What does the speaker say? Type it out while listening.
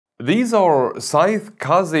These are Scythe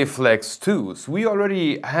Kaze Flex IIs. We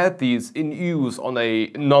already had these in use on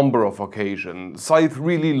a number of occasions. Scythe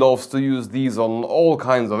really loves to use these on all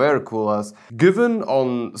kinds of air coolers. Given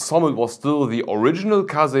on some it was still the original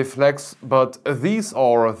Kaze Flex, but these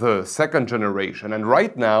are the second generation, and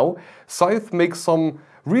right now Scythe makes some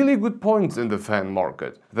really good points in the fan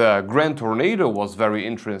market. The Grand Tornado was very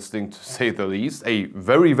interesting to say the least, a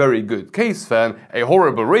very good case fan, a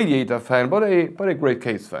horrible Radiator fan, but a great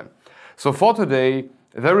case fan. So for today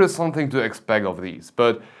there is something to expect of these,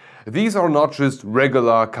 but these are not just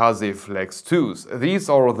regular Kaze Flex IIs, these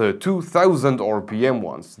are the 2000 RPM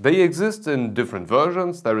ones. They exist in different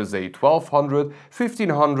versions. There is a 1200,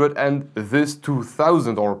 1500 and this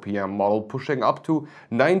 2000 RPM model pushing up to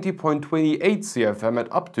 90.28 CFM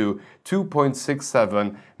at up to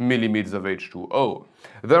 2.67 mm of H2O.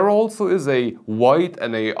 There also is a white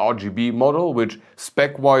and a RGB model, which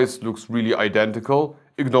spec-wise looks really identical,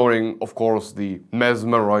 ignoring of course the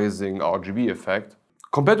mesmerizing RGB effect.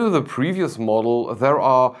 Compared to the previous model, there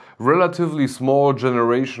are relatively small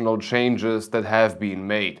generational changes that have been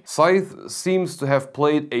made. Scythe seems to have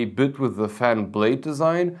played a bit with the fan blade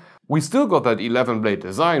design. We still got that 11 blade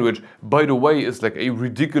design, which by the way is like a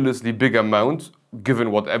ridiculously big amount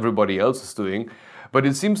given what everybody else is doing, but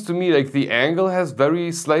it seems to me like the angle has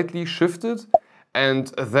very slightly shifted, and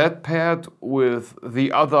that paired with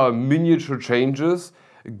the other miniature changes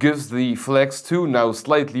gives the Flex 2 now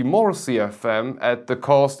slightly more CFM at the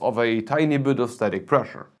cost of a tiny bit of static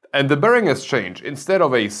pressure. And the bearing has changed. Instead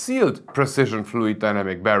of a sealed precision fluid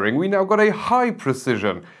dynamic bearing, we now got a high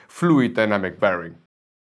precision fluid dynamic bearing.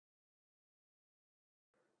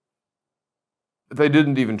 They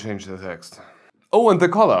didn't even change the text. Oh, and the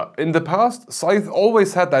color. In the past, Scythe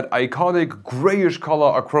always had that iconic grayish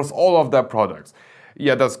color across all of their products.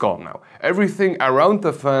 Yeah, that's gone now. Everything around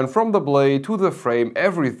the fan, from the blade to the frame,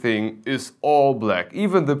 everything is all black.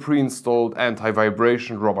 Even the pre-installed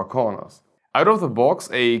anti-vibration rubber corners. Out of the box,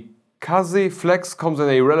 a Kaze Flex comes in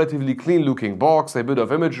a relatively clean looking box, a bit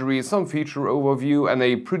of imagery, some feature overview and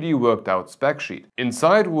a pretty worked out spec sheet.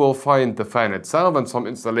 Inside we'll find the fan itself and some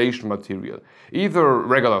installation material. Either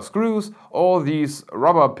regular screws or these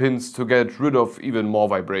rubber pins to get rid of even more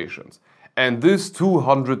vibrations. And this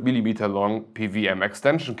 200mm long PVM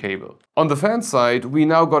extension cable. On the fan side, we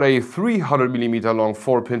now got a 300mm long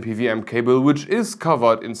 4-pin PVM cable, which is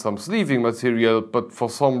covered in some sleeving material, but for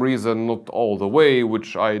some reason not all the way,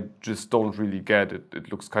 which I just don't really get. It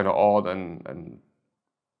looks kind of odd and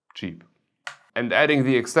cheap. And adding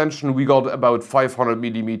the extension, we got about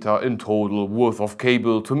 500mm in total worth of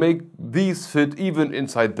cable to make these fit even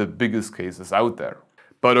inside the biggest cases out there.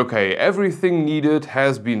 But okay, everything needed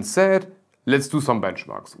has been said. Let's do some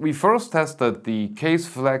benchmarks. We first tested the Kaze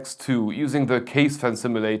Flex II using the Case Fan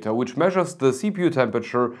Simulator, which measures the CPU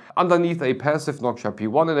temperature underneath a passive Nokia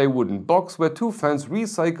P1 in a wooden box where two fans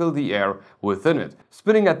recycle the air within it.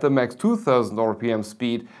 Spinning at the max 2000 RPM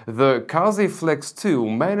speed, the Kaze Flex II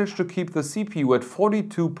managed to keep the CPU at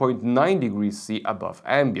 42.9 degrees C above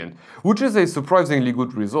ambient, which is a surprisingly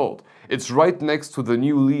good result. It's right next to the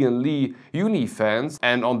new Lee & Lee Uni fans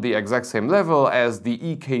and on the exact same level as the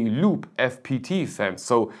EK Loop FPT fans,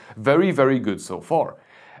 so very good so far.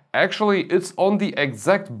 Actually, it's on the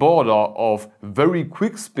exact border of very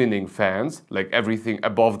quick spinning fans, like everything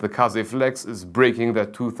above the Kaze Flex is breaking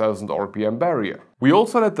that 2000 RPM barrier. We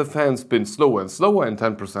also let the fan spin slower and slower in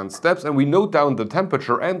 10% steps, and we note down the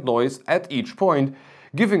temperature and noise at each point,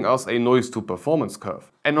 giving us a noise to performance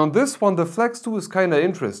curve. And on this one the Flex 2 is kinda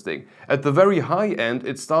interesting. At the very high end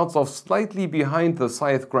it starts off slightly behind the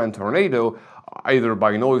Scythe Grand Tornado, either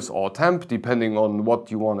by noise or temp, depending on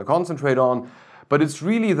what you want to concentrate on, but it's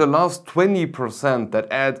really the last 20%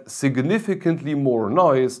 that add significantly more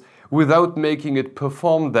noise without making it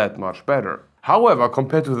perform that much better. However,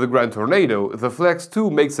 compared to the Grand Tornado, the Flex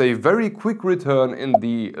 2 makes a very quick return in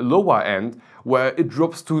the lower end, where it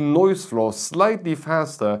drops to noise floor slightly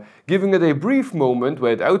faster, giving it a brief moment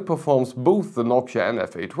where it outperforms both the Nokia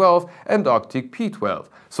NF-A12 and Arctic P12.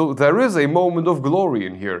 So there is a moment of glory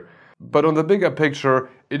in here. But on the bigger picture,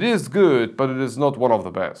 it is good, but it is not one of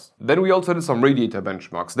the best. Then we also did some Radiator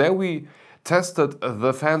benchmarks. There we tested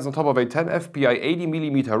the fans on top of a 10 FPI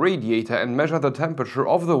 80mm radiator and measured the temperature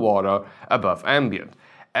of the water above ambient.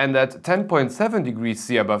 And at 10.7 degrees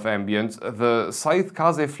C above ambient, the Scythe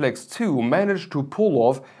Kaze Flex II managed to pull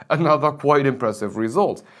off another quite impressive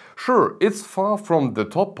result. Sure, it's far from the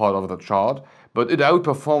top part of the chart, but it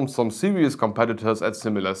outperformed some serious competitors at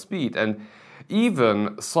similar speed, and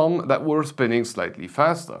even some that were spinning slightly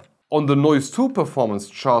faster. On the Noise 2 performance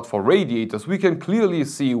chart for radiators, we can clearly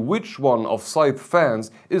see which one of Scythe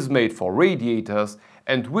fans is made for radiators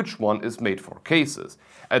and which one is made for cases.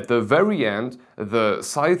 At the very end, the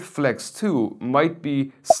Scythe Flex II might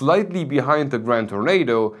be slightly behind the Grand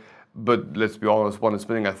Tornado, but let's be honest, one is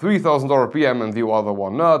spinning at 3000 RPM and the other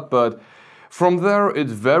one not, but from there it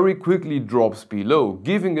very quickly drops below,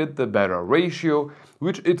 giving it the better ratio,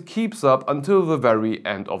 which it keeps up until the very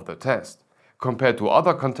end of the test. Compared to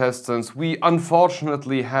other contestants, we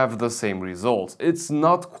unfortunately have the same results. It's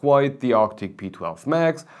not quite the Arctic P12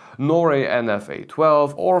 Max, nor a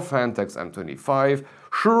NFA12 or Fantex M25.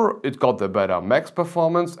 Sure, it got the better max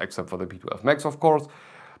performance, except for the P12 Max of course,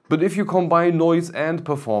 but if you combine noise and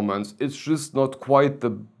performance, it's just not quite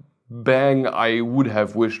the bang I would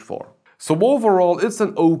have wished for. So overall, it's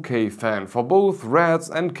an okay fan. For both rads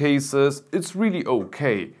and cases, it's really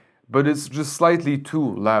okay, but it's just slightly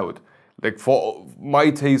too loud. Like for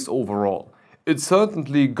my taste overall. It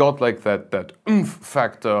certainly got like that oomph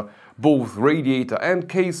factor. Both Radiator and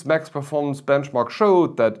Kaze Max Performance Benchmark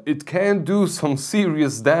showed that it can do some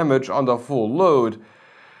serious damage under full load,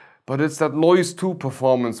 but it's that noise 2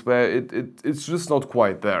 performance where it's just not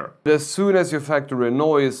quite there. As soon as you factor in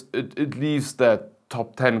noise, it leaves that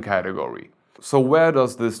top 10 category. So where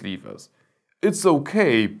does this leave us? It's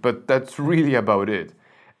okay, but that's really about it.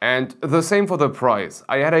 And the same for the price.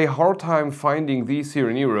 I had a hard time finding these here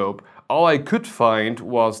in Europe. All I could find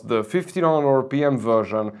was the 1500 RPM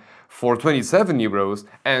version for 27 euros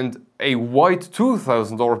and a white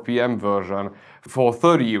 2000 RPM version for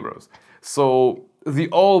 30 euros. So the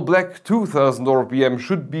all-black 2000 RPM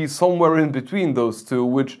should be somewhere in between those two,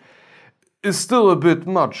 which is still a bit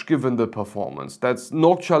much given the performance. That's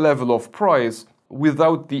Noctua level of price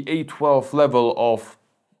without the A12 level of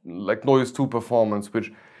like noise 2 performance,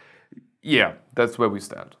 which, yeah, that's where we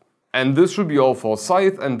stand. And this should be all for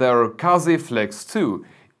Scythe and their Kaze Flex II.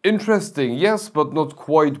 Interesting, yes, but not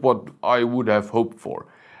quite what I would have hoped for.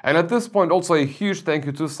 And at this point also a huge thank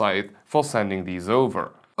you to Scythe for sending these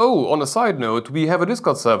over. Oh, on a side note, we have a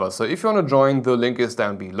Discord server, so if you want to join, the link is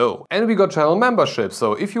down below. And we got channel membership,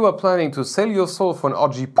 so if you are planning to sell your soul for an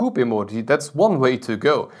RG poop emoji, that's one way to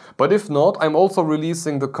go. But if not, I'm also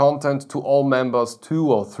releasing the content to all members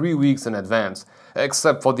 2 or 3 weeks in advance.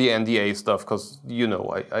 Except for the NDA stuff, cause you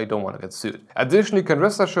know, I don't want to get sued. Additionally, you can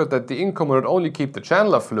rest assured that the income will not only keep the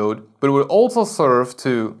channel afloat, but it will also serve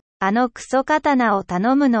to あのクソ刀を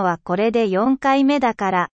頼むのはこれで4回目だ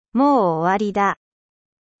から、もう終わりだ。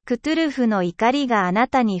クトゥルフの怒りがあな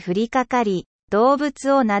たに降りかかり、動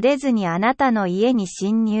物を撫でずにあなたの家に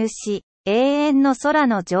侵入し、永遠の空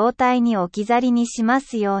の状態に置き去りにしま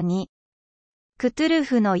すように。クトゥル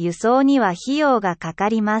フの輸送には費用がかか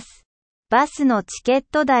ります。バスのチケッ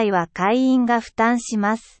ト代は会員が負担し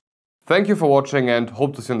ます。Thank you for watching and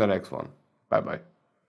hope to see you in the next one. Bye bye.